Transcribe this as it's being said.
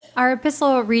Our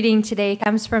epistle reading today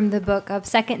comes from the book of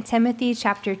 2 Timothy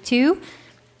chapter 2,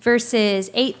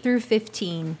 verses 8 through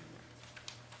 15.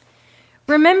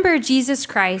 Remember Jesus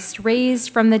Christ, raised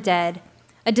from the dead,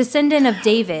 a descendant of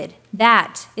David.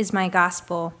 That is my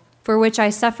gospel, for which I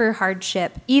suffer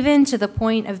hardship, even to the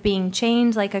point of being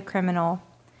chained like a criminal.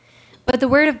 But the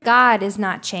word of God is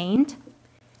not chained.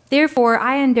 Therefore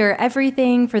I endure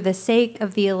everything for the sake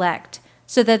of the elect,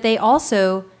 so that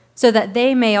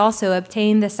they may also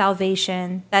obtain the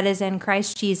salvation that is in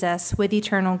Christ Jesus with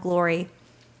eternal glory.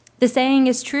 The saying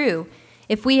is true: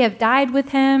 if we have died with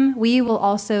him, we will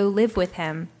also live with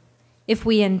him. If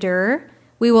we endure,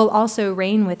 we will also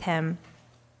reign with him.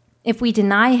 If we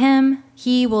deny him,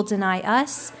 he will deny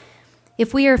us.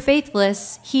 If we are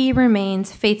faithless, he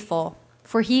remains faithful,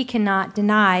 for he cannot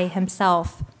deny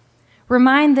himself.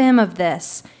 Remind them of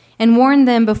this, and warn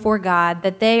them before God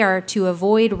that they are to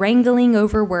avoid wrangling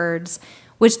over words,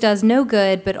 which does no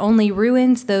good but only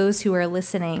ruins those who are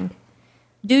listening.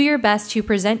 Do your best to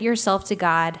present yourself to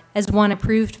God as one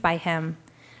approved by him,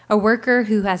 a worker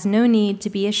who has no need to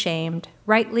be ashamed,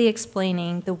 rightly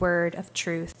explaining the word of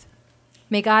truth.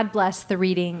 May God bless the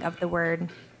reading of the word.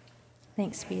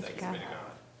 Thanks be to God.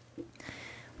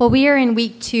 Well, we are in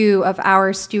week 2 of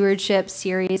our stewardship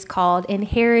series called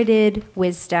Inherited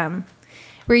Wisdom.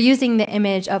 We're using the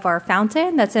image of our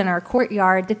fountain that's in our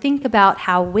courtyard to think about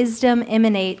how wisdom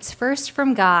emanates first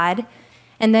from God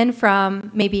and then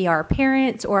from maybe our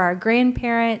parents or our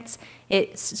grandparents.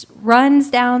 It runs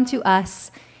down to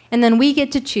us, and then we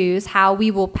get to choose how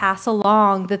we will pass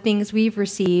along the things we've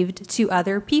received to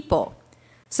other people.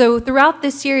 So throughout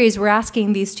this series, we're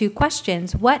asking these 2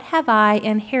 questions. What have I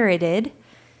inherited,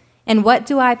 and what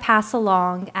do I pass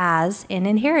along as an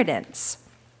inheritance?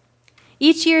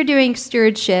 Each year during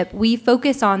stewardship, we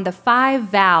focus on the 5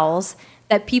 vows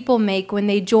that people make when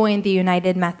they join the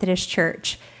United Methodist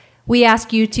Church. We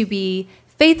ask you to be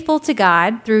faithful to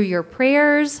God through your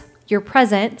prayers, your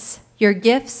presence, your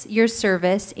gifts, your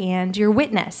service, and your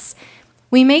witness.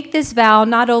 We make this vow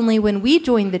not only when we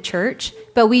join the church,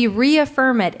 but we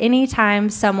reaffirm it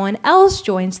anytime someone else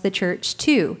joins the church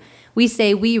too. We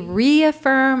say we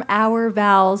reaffirm our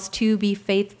vows to be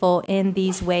faithful in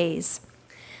these ways.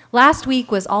 Last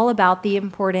week was all about the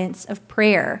importance of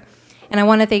prayer. And I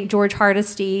want to thank George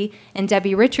Hardesty and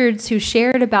Debbie Richards, who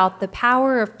shared about the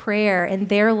power of prayer in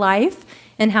their life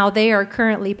and how they are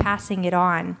currently passing it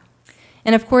on.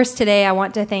 And of course, today I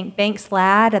want to thank Banks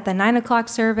Ladd at the 9 o'clock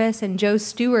service and Joe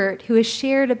Stewart, who has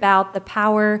shared about the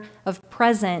power of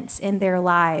presence in their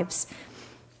lives.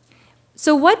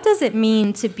 So what does it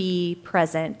mean to be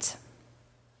present?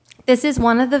 This is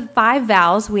one of the 5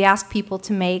 vows we ask people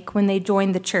to make when they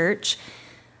join the church.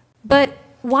 But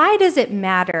why does it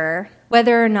matter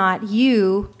whether or not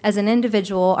you, as an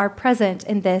individual, are present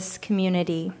in this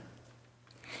community?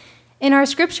 In our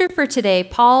scripture for today,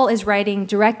 Paul is writing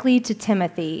directly to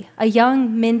Timothy, a young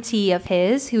mentee of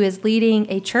his who is leading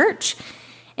a church,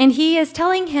 and he is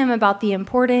telling him about the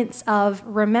importance of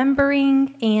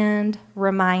remembering and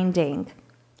reminding.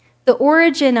 The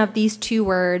origin of these 2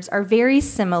 words are very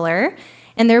similar,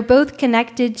 and they're both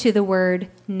connected to the word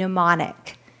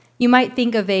mnemonic. You might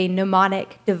think of a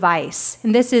mnemonic device,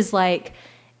 and this is like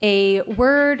a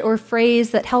word or phrase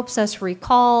that helps us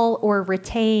recall or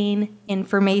retain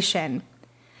information.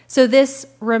 So this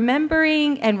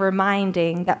remembering and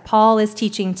reminding that Paul is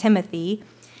teaching Timothy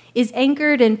is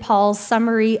anchored in Paul's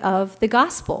summary of the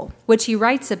gospel, which he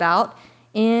writes about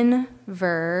in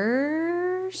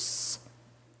verse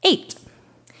 8.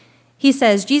 He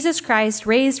says, Jesus Christ,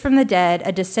 raised from the dead,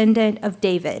 a descendant of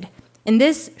David. And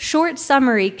this short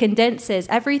summary condenses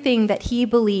everything that he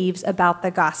believes about the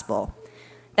gospel.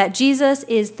 That Jesus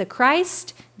is the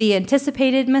Christ, the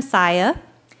anticipated Messiah.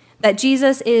 That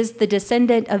Jesus is the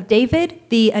descendant of David,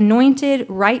 the anointed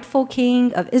rightful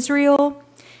king of Israel.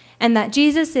 And that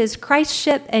Jesus'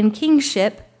 Christship and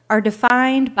kingship are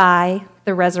defined by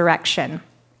the resurrection.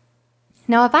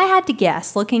 Now, if I had to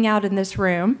guess, looking out in this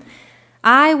room,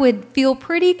 I would feel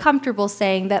pretty comfortable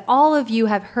saying that all of you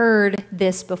have heard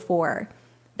this before,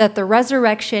 that the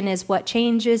resurrection is what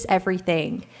changes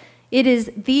everything. It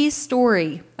is the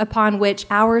story upon which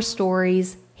our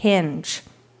stories hinge.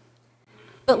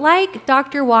 But like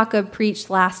Dr. Waka preached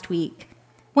last week,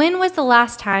 when was the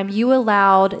last time you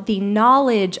allowed the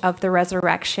knowledge of the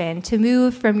resurrection to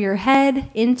move from your head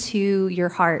into your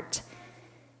heart?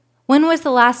 When was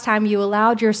the last time you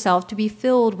allowed yourself to be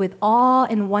filled with awe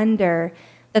and wonder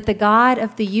that the God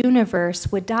of the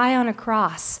universe would die on a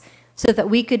cross so that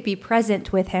we could be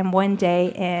present with him one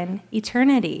day in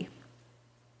eternity?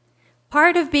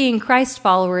 Part of being Christ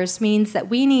followers means that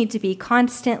we need to be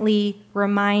constantly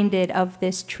reminded of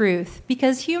this truth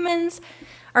because humans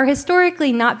are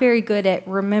historically not very good at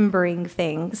remembering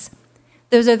things.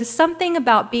 There's something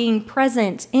about being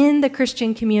present in the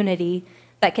Christian community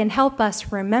that can help us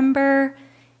remember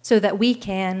so that we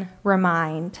can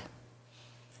remind.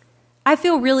 I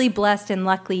feel really blessed and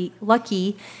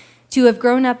lucky to have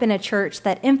grown up in a church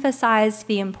that emphasized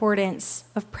the importance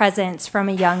of presence from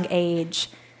a young age.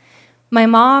 My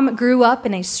mom grew up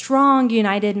in a strong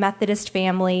United Methodist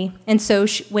family, and so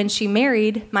when she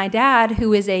married my dad,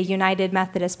 who is a United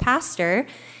Methodist pastor,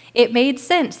 it made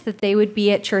sense that they would be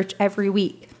at church every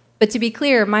week. But to be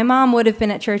clear, my mom would have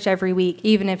been at church every week,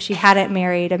 even if she hadn't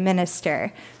married a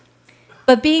minister.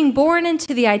 But being born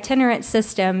into the itinerant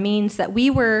system means that we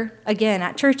were, again,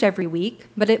 at church every week,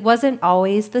 but it wasn't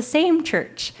always the same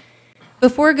church.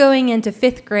 Before going into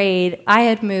 5th grade, I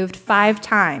had moved 5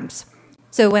 times.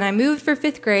 So when I moved for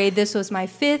 5th grade, this was my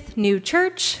 5th new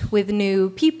church with new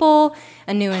people,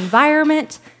 a new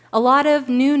environment, a lot of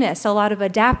newness, a lot of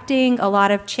adapting, a lot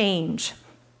of change.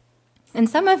 And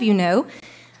some of you know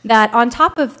that on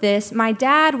top of this, my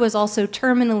dad was also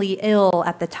terminally ill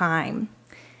at the time.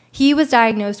 He was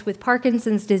diagnosed with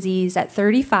Parkinson's disease at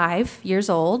 35 years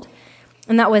old,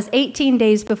 and that was 18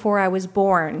 days before I was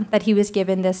born that he was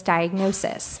given this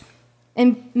diagnosis.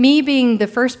 And me being the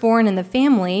firstborn in the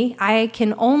family, I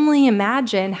can only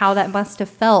imagine how that must have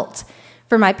felt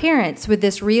for my parents with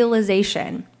this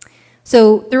realization.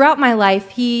 So throughout my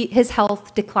life, his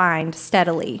health declined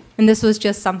steadily, and this was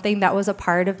just something that was a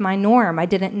part of my norm. I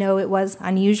didn't know it was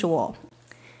unusual.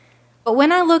 But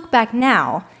when I look back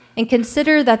now and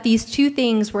consider that these two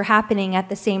things were happening at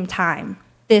the same time,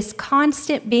 this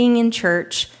constant being in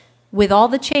church with all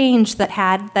the change that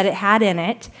it had in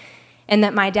it, and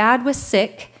that my dad was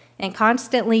sick and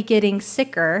constantly getting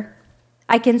sicker,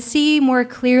 I can see more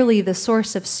clearly the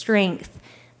source of strength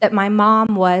that my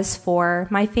mom was for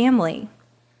my family.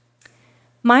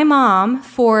 My mom,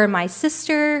 for my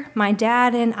sister, my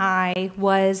dad, and I,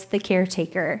 was the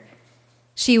caretaker.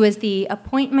 She was the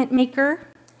appointment maker.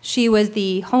 She was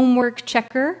the homework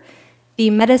checker,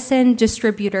 the medicine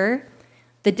distributor,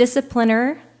 the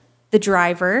discipliner, the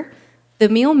driver, the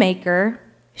meal maker.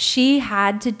 She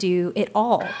had to do it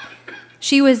all.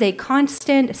 She was a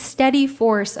constant, steady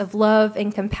force of love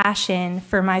and compassion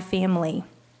for my family.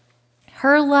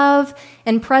 Her love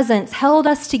and presence held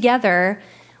us together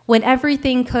when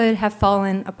everything could have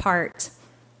fallen apart.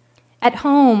 At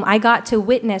home, I got to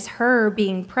witness her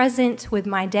being present with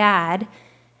my dad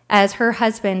as her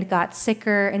husband got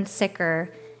sicker and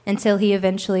sicker until he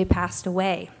eventually passed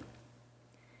away.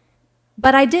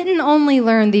 But I didn't only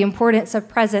learn the importance of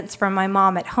presence from my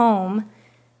mom at home,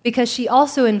 because she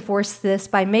also enforced this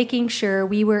by making sure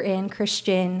we were in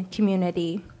Christian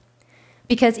community.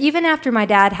 Because even after my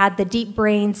dad had the deep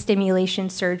brain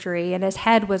stimulation surgery and his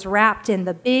head was wrapped in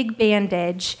the big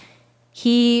bandage,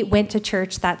 he went to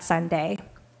church that Sunday.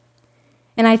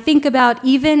 And I think about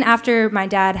even after my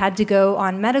dad had to go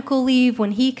on medical leave,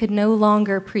 when he could no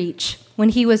longer preach, when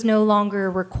he was no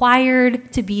longer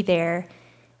required to be there,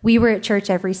 we were at church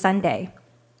every Sunday.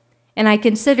 And I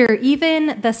consider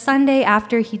even the Sunday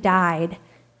after he died,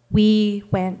 we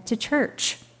went to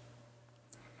church.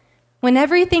 When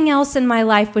everything else in my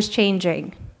life was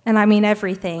changing, and I mean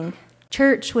everything,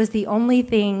 church was the only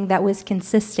thing that was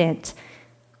consistent.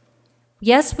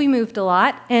 Yes, we moved a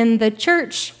lot, and the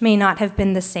church may not have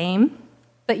been the same,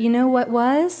 but you know what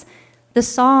was? The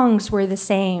songs were the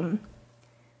same.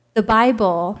 The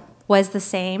Bible was the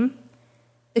same.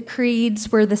 The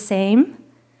creeds were the same.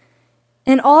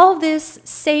 And all this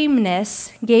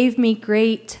sameness gave me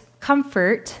great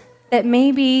comfort that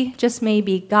maybe, just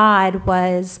maybe, God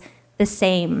was the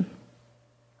same.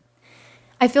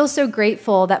 I feel so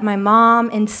grateful that my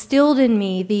mom instilled in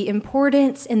me the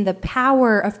importance and the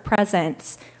power of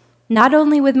presence, not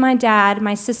only with my dad,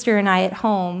 my sister, and I at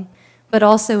home, but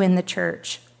also in the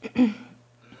church.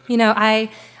 You know, I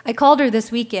called her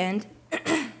this weekend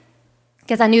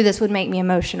because I knew this would make me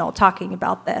emotional talking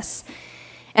about this.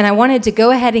 And I wanted to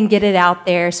go ahead and get it out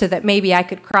there so that maybe I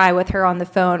could cry with her on the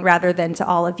phone rather than to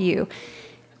all of you.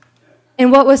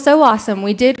 And what was so awesome,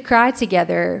 we did cry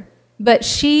together, but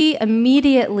she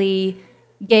immediately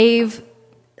gave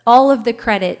all of the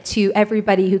credit to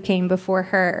everybody who came before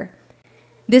her.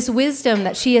 This wisdom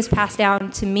that she has passed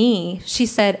down to me, she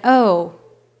said, oh,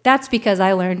 that's because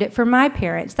I learned it from my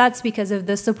parents. That's because of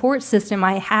the support system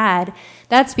I had.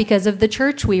 That's because of the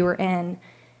church we were in.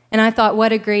 And I thought,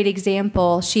 what a great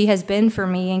example she has been for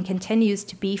me and continues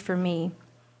to be for me.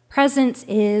 Presence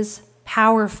is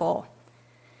powerful.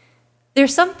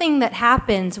 There's something that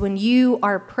happens when you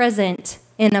are present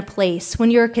in a place, when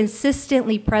you're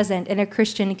consistently present in a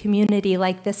Christian community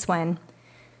like this one.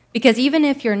 Because even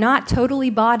if you're not totally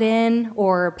bought in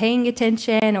or paying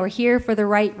attention or here for the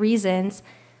right reasons,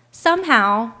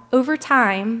 somehow, over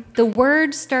time, the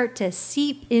words start to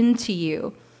seep into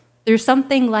you. There's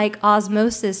something like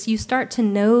osmosis. You start to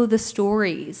know the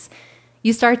stories.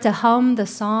 You start to hum the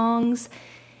songs.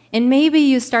 And maybe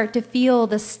you start to feel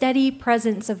the steady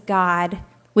presence of God,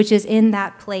 which is in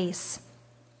that place.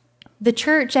 The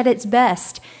church, at its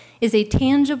best, is a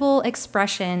tangible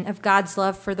expression of God's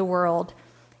love for the world.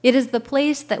 It is the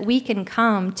place that we can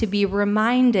come to be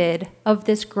reminded of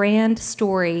this grand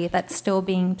story that's still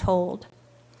being told.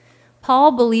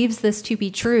 Paul believes this to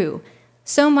be true,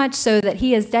 so much so that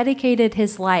he has dedicated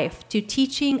his life to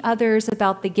teaching others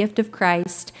about the gift of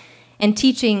Christ and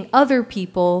teaching other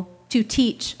people to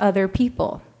teach other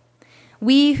people.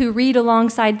 We who read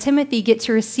alongside Timothy get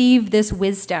to receive this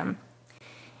wisdom.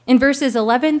 In verses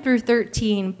 11 through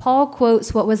 13, Paul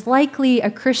quotes what was likely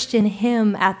a Christian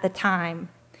hymn at the time.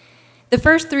 The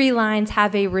first 3 lines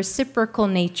have a reciprocal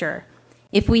nature.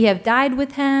 If we have died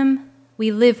with him,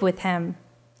 we live with him.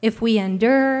 If we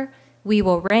endure, we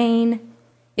will reign.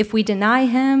 If we deny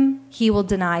him, he will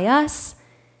deny us.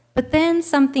 But then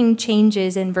something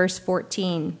changes in verse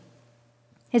 14.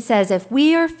 It says, if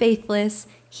we are faithless,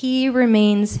 he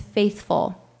remains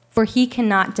faithful, for he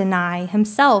cannot deny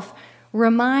himself.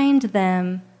 Remind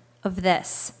them of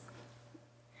this.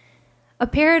 A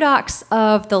paradox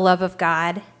of the love of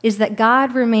God is that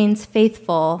God remains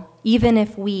faithful even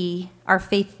if we are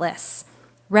faithless,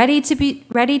 ready to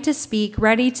speak,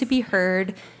 ready to be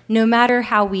heard, no matter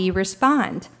how we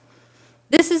respond.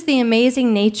 This is the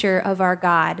amazing nature of our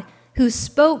God, who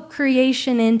spoke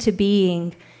creation into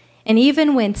being, and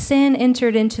even when sin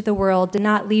entered into the world, did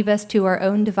not leave us to our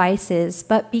own devices,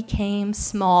 but became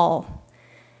small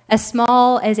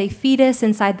as a fetus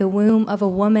inside the womb of a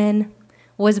woman,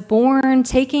 was born,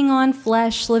 taking on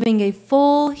flesh, living a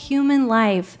full human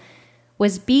life,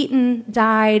 was beaten,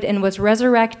 died, and was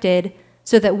resurrected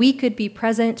so that we could be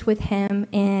present with him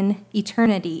in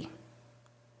eternity.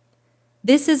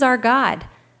 This is our God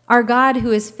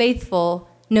who is faithful,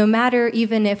 no matter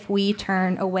even if we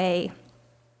turn away.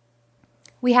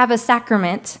 We have a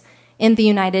sacrament in the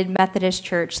United Methodist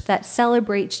Church that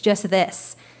celebrates just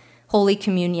this, Holy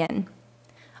Communion.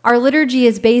 Our liturgy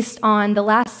is based on the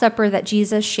Last Supper that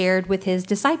Jesus shared with his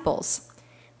disciples.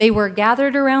 They were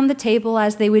gathered around the table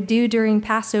as they would do during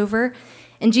Passover,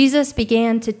 and Jesus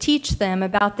began to teach them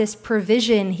about this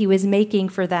provision he was making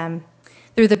for them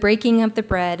through the breaking of the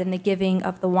bread and the giving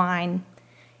of the wine.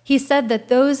 He said that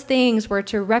those things were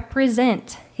to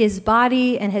represent his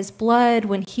body and his blood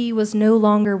when he was no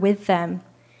longer with them.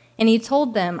 And he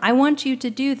told them, I want you to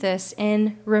do this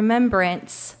in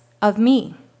remembrance of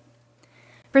me.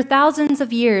 For thousands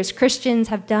of years, Christians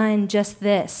have done just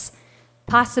this.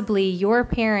 Possibly your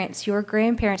parents, your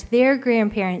grandparents, their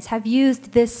grandparents have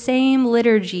used this same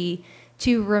liturgy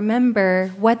to remember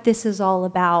what this is all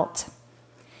about.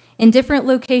 In different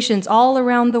locations all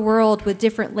around the world with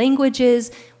different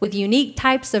languages, with unique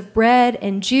types of bread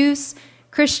and juice,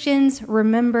 Christians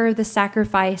remember the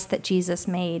sacrifice that Jesus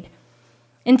made.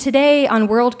 And today, on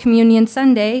World Communion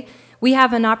Sunday, we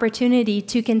have an opportunity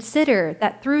to consider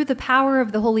that through the power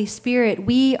of the Holy Spirit,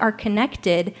 we are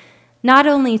connected not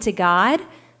only to God,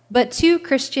 but to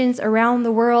Christians around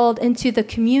the world and to the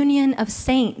communion of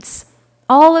saints,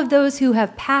 all of those who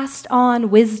have passed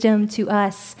on wisdom to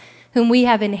us, whom we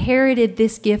have inherited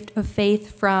this gift of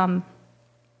faith from.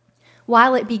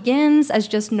 While it begins as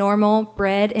just normal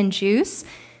bread and juice,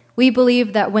 we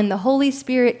believe that when the Holy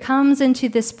Spirit comes into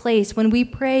this place, when we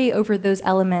pray over those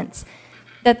elements,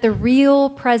 that the real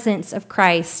presence of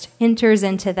Christ enters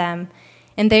into them,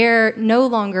 and they're no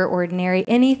longer ordinary,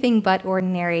 anything but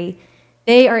ordinary.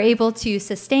 They are able to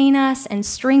sustain us and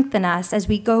strengthen us as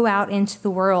we go out into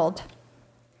the world.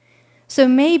 So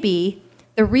maybe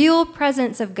the real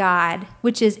presence of God,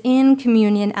 which is in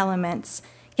communion elements,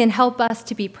 can help us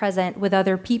to be present with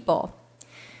other people.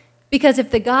 Because if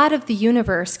the God of the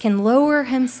universe can lower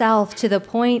himself to the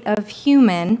point of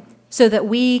human so that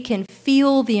we can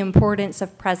feel the importance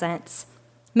of presence,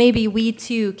 maybe we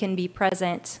too can be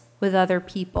present with other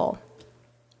people.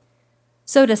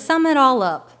 So to sum it all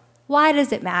up, why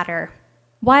does it matter?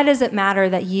 Why does it matter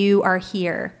that you are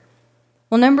here?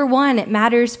 Well, number one, it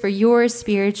matters for your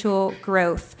spiritual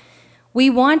growth. We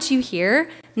want you here,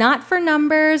 not for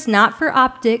numbers, not for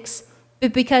optics,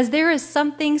 but because there is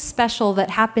something special that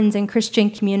happens in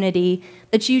Christian community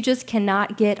that you just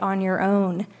cannot get on your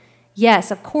own.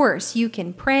 Yes, of course, you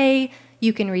can pray,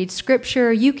 you can read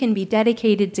scripture, you can be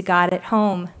dedicated to God at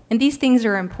home. And these things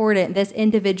are important, this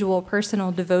individual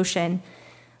personal devotion.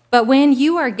 But when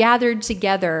you are gathered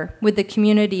together with the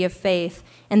community of faith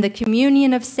and the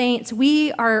communion of saints,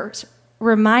 we are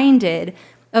reminded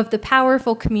of the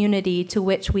powerful community to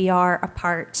which we are a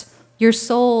part. Your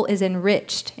soul is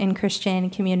enriched in Christian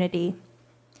community.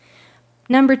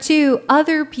 Number 2,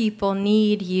 other people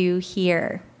need you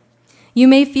here. You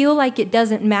may feel like it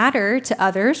doesn't matter to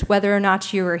others whether or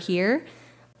not you are here,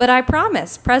 but I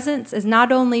promise presence is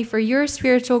not only for your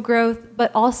spiritual growth,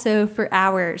 but also for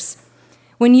ours.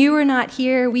 When you are not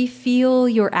here, we feel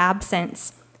your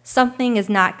absence. Something is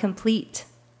not complete.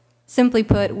 Simply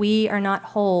put, we are not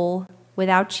whole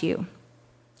without you.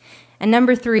 And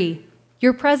number 3,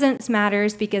 your presence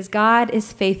matters because God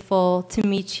is faithful to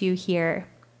meet you here.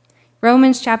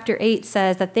 Romans chapter 8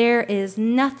 says that there is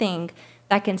nothing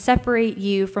that can separate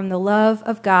you from the love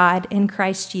of God in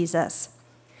Christ Jesus.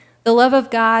 The love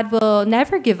of God will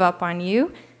never give up on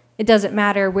you. It doesn't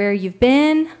matter where you've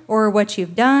been or what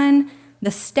you've done.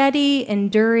 The steady,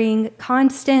 enduring,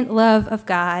 constant love of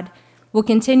God will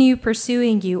continue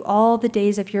pursuing you all the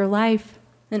days of your life,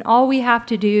 and all we have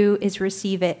to do is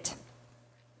receive it.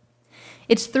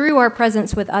 It's through our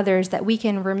presence with others that we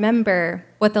can remember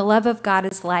what the love of God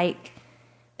is like,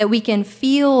 that we can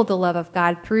feel the love of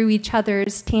God through each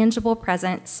other's tangible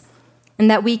presence,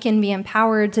 and that we can be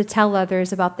empowered to tell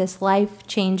others about this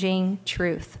life-changing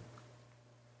truth.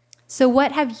 So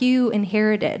what have you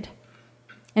inherited?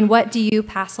 And what do you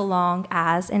pass along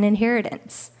as an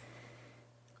inheritance?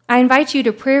 I invite you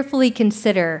to prayerfully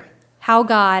consider how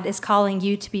God is calling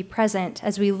you to be present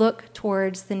as we look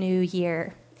towards the new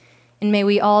year. And may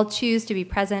we all choose to be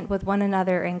present with one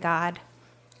another and God.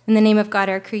 In the name of God,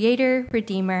 our Creator,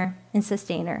 Redeemer, and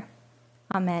Sustainer.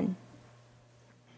 Amen.